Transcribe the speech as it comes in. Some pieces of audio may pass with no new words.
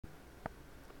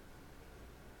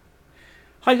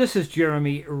Hi, this is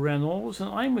Jeremy Reynolds,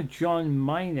 and I'm with John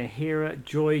Miner here at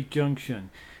Joy Junction.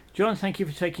 John, thank you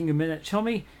for taking a minute. Tell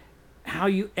me how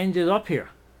you ended up here.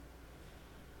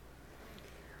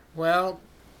 Well,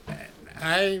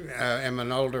 I am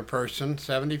an older person,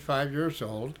 75 years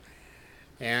old,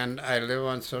 and I live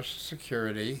on Social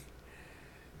Security.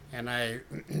 And I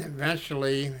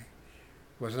eventually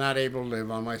was not able to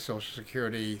live on my Social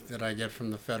Security that I get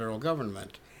from the federal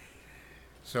government.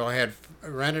 So I had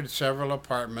rented several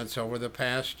apartments over the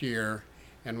past year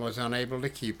and was unable to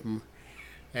keep them.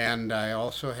 And I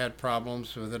also had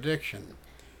problems with addiction,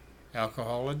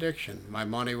 alcohol addiction. My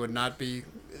money would not be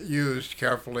used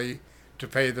carefully to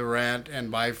pay the rent and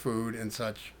buy food and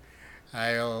such.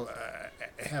 I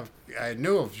I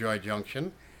knew of Joy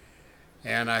Junction,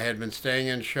 and I had been staying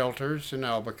in shelters in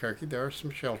Albuquerque. There are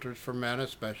some shelters for men,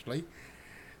 especially,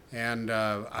 and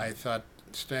I thought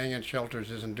staying in shelters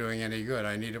isn't doing any good.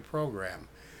 I need a program.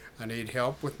 I need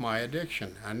help with my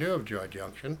addiction. I knew of Joy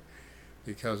Junction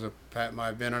because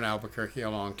I've been in Albuquerque a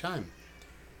long time.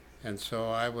 And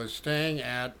so I was staying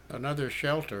at another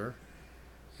shelter,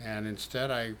 and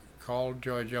instead I called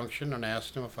Joy Junction and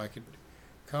asked them if I could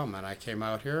come. And I came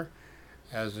out here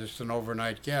as just an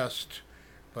overnight guest,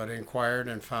 but inquired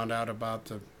and found out about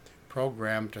the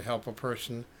program to help a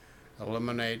person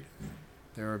eliminate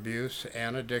their abuse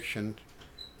and addiction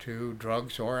to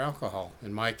drugs or alcohol.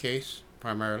 In my case,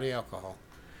 primarily alcohol.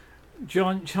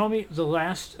 John, tell me the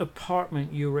last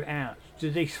apartment you were at.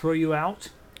 Did they throw you out?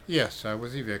 Yes, I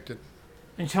was evicted.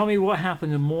 And tell me what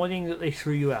happened the morning that they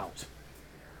threw you out.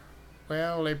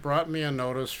 Well, they brought me a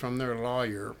notice from their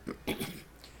lawyer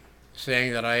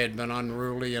saying that I had been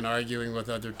unruly and arguing with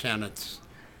other tenants.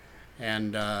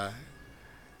 And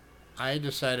I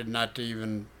decided not to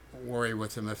even worry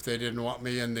with them. If they didn't want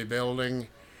me in the building,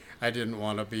 I didn't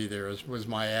want to be there, was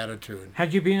my attitude.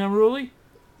 Had you been unruly?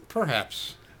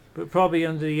 Perhaps. But probably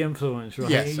under the influence, right?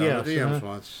 Yes, under the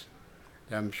influence.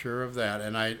 I'm sure of that.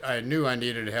 And I knew I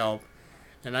needed help.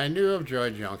 And I knew of Joy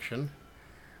Junction.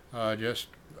 I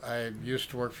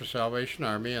used to work for Salvation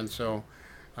Army, and so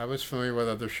I was familiar with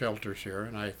other shelters here.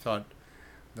 And I thought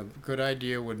the good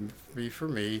idea would be for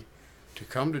me to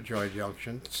come to Joy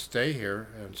Junction, stay here,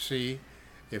 and see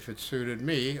if it suited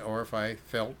me or if I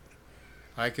felt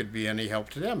I could be any help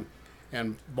to them.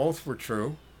 And both were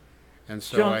true. And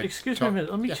so John, excuse me a minute.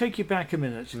 Let me yeah. take you back a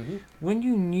minute. Mm-hmm. When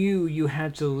you knew you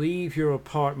had to leave your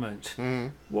apartment,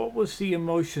 what was the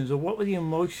emotions, or what were the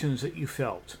emotions that you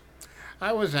felt?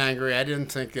 I was angry. I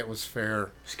didn't think it was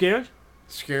fair. Scared?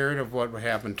 Scared of what would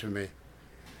happen to me.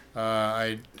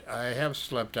 I have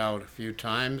slept out a few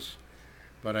times,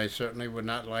 but I certainly would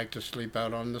not like to sleep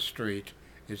out on the street.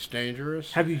 It's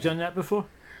dangerous. Have you done that before?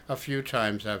 A few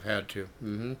times I've had to.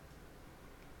 Mm-hmm.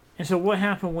 And so what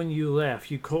happened when you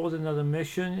left? You called another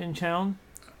mission in town?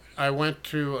 I went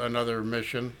to another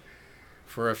mission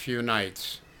for a few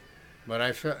nights, but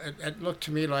I felt it looked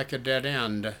to me like a dead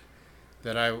end,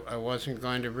 that I wasn't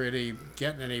going to really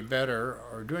get any better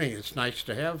or doing it. It's nice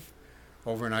to have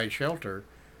overnight shelter,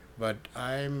 but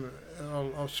I'm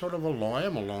a sort of I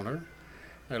am a loner.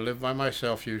 I live by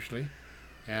myself usually,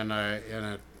 and in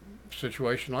a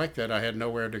situation like that, I had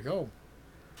nowhere to go.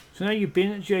 So now you've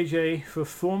been at JJ for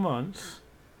 4 months.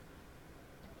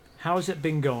 How has it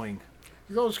been going?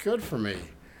 It goes good for me.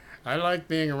 I like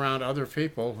being around other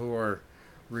people who are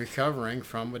recovering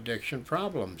from addiction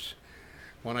problems.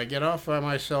 When I get off by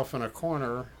myself in a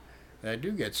corner, I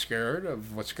do get scared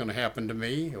of what's going to happen to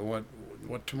me or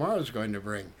what tomorrow's going to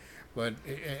bring. But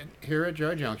here at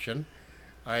Joy Junction,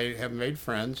 I have made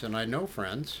friends, and I know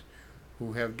friends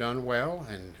who have done well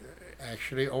and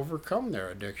actually overcome their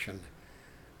addiction.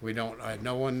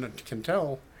 No one can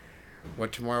tell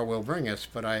what tomorrow will bring us,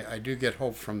 but I do get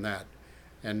hope from that.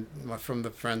 And from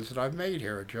the friends that I've made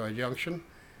here at Joy Junction,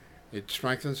 it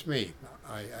strengthens me.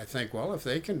 I think, well, if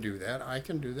they can do that, I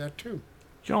can do that too.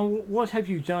 John, what have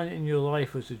you done in your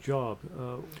life as a job?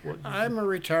 I'm a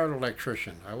retired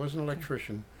electrician. I was an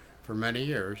electrician for many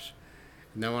years.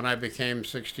 And then when I became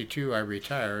 62, I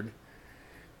retired,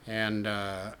 and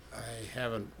I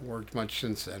haven't worked much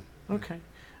since then. Okay.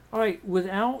 All right,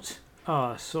 without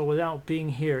us, or without being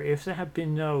here, if there had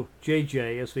been no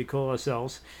JJ, as we call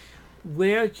ourselves,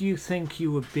 where do you think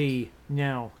you would be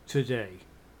now today?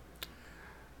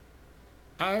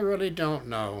 I really don't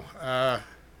know. I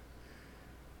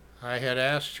had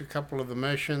asked a couple of the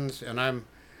missions, and I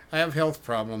have health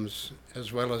problems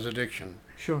as well as addiction.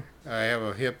 Sure. I have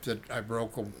a hip that I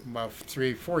broke about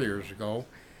 3-4 years ago,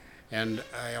 and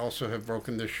I also have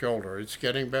broken this shoulder. It's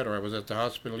getting better. I was at the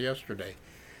hospital yesterday,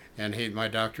 and my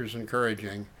doctor's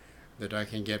encouraging that I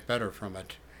can get better from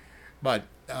it. But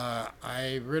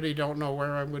I really don't know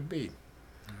where I would be.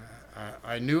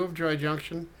 I knew of Joy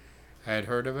Junction. I had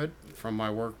heard of it from my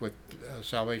work with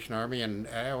Salvation Army, and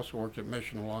I also worked at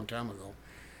Mission a long time ago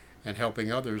and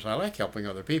helping others. I like helping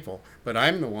other people, but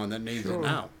I'm the one that needs it Sure.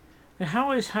 now. And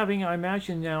how is having, I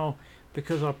imagine now,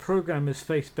 because our program is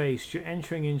faith based, you're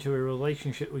entering into a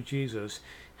relationship with Jesus.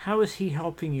 How is He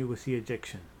helping you with the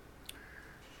addiction?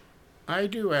 I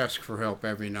do ask for help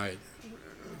every night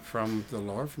from the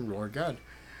Lord, from Lord God,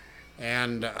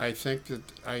 and I think that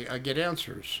I get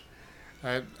answers.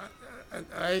 I,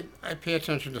 I pay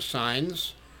attention to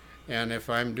signs, and if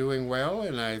I'm doing well,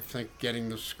 and I think getting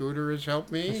the scooter has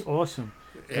helped me. That's awesome.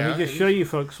 Yeah. Let me just show you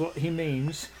folks what he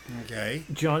means. Okay.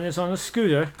 John is on a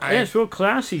scooter. Yeah, it's real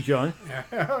classy, John.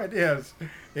 Yeah, it is.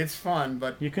 It's fun,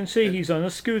 but You can see he's on a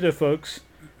scooter, folks.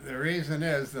 the reason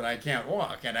is that I can't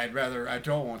walk, and I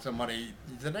told somebody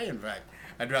today, in fact,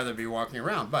 I'd rather be walking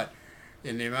around. But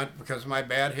in the event, because of my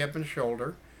bad hip and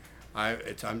shoulder,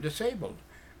 I'm disabled.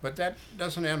 But that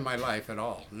doesn't end my life at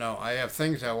all. No, I have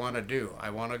things I want to do. I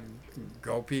want to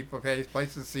go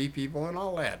places, see people, and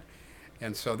all that.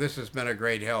 And so this has been a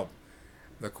great help,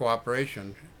 the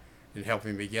cooperation in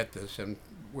helping me get this. And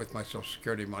with my Social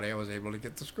Security money, I was able to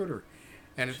get the scooter.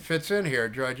 And it fits in here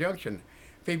at Joy Junction.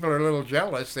 People are a little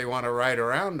jealous. They want to ride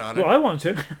around on it. Well, I want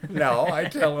to. No, I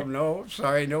tell them, no,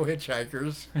 sorry, no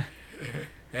hitchhikers.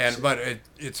 But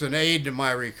it's an aid to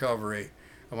my recovery.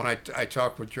 And when I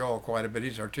talk with Joel quite a bit,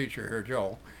 he's our teacher here,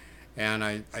 Joel, and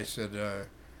I said,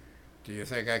 do you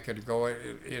think I could go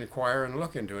inquire and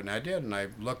look into it? And I did, and I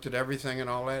looked at everything and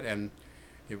all that, and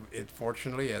it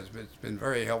fortunately it's been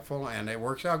very helpful, and it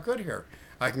works out good here.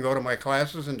 I can go to my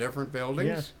classes in different buildings.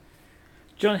 Yes.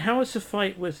 John, how is the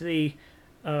fight with being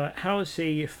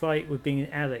an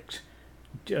addict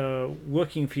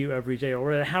working for you every day, or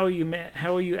rather, how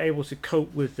are you able to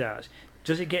cope with that?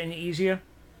 Does it get any easier?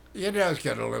 It does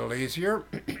get a little easier.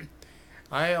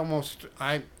 I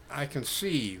can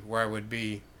see where I would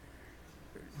be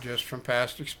just from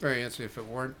past experience if it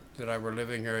weren't that I were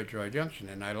living here at Joy Junction.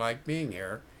 And I like being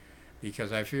here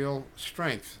because I feel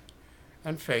strength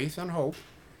and faith and hope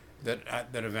that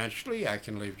eventually I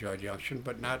can leave Joy Junction,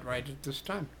 but not right at this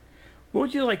time. What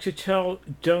would you like to tell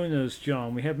donors,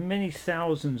 John? We have many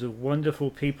thousands of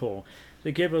wonderful people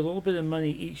that give a little bit of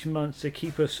money each month to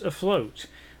keep us afloat.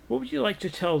 What would you like to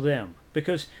tell them?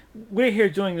 Because we're here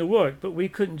doing the work, but we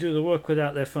couldn't do the work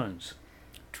without their funds.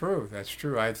 True, that's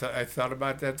true. I thought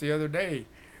about that the other day,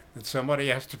 that somebody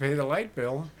has to pay the light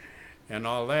bill and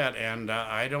all that, and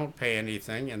I don't pay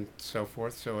anything and so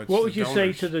forth. So it's what would you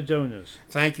donors. say to the donors?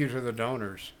 Thank you to the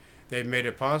donors. They've made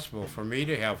it possible for me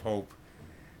to have hope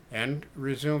and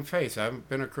resume faith. I've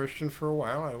been a Christian for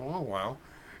a long while,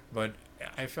 but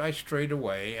I strayed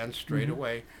away and strayed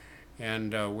away.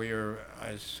 And we are,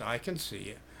 as I can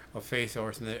see, a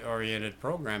faith-oriented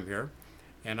program here,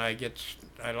 and I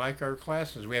like our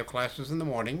classes. We have classes in the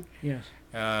morning, Yes.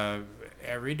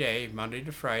 Every day, Monday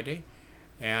to Friday,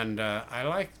 and I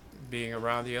like being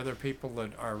around the other people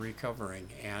that are recovering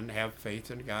and have faith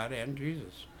in God and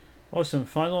Jesus. Awesome.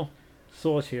 Final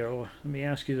thought here. Let me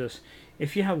ask you this: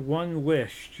 if you have one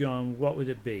wish, John, what would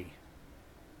it be?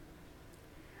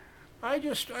 I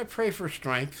pray for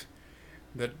strength.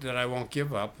 That I won't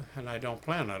give up, and I don't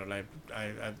plan on it.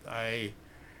 I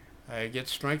get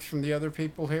strength from the other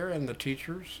people here and the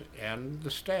teachers and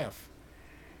the staff,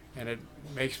 and it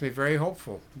makes me very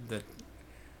hopeful that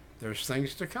there's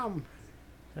things to come.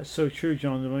 That's so true,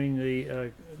 John. I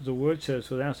mean, the word says,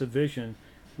 "Without a vision,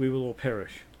 we will all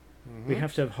perish." We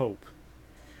have to have hope.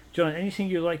 John, anything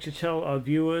you'd like to tell our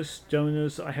viewers,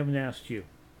 donors? I haven't asked you.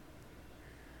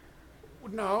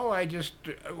 No, I just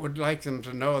would like them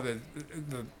to know that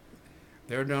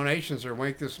their donations are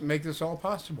make this all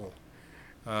possible.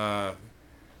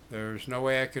 There's no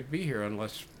way I could be here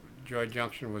unless Joy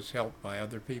Junction was helped by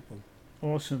other people.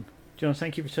 Awesome. John,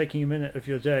 thank you for taking a minute of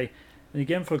your day. And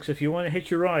again, folks, if you want to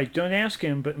hitch a ride, don't ask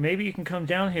him, but maybe you can come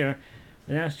down here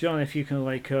and ask John if you can,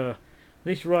 at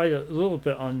least ride a little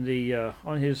bit on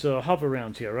his hover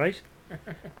around here, right?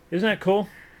 Isn't that cool?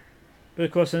 But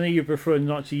of course, I know you prefer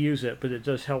not to use it, but it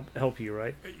does help you,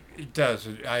 right? It does.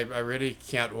 I really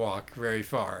can't walk very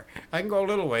far. I can go a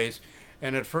little ways,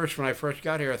 and at first, when I first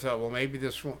got here, I thought, well, maybe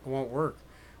this won't work.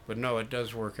 But no, it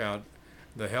does work out.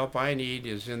 The help I need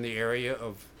is in the area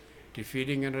of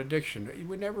defeating an addiction.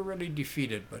 We never really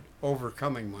defeat it, but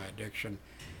overcoming my addiction.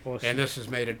 Awesome. And this has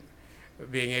made it,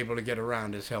 being able to get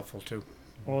around is helpful too.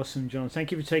 Awesome, John.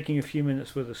 Thank you for taking a few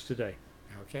minutes with us today.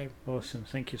 Okay. Awesome.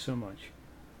 Thank you so much.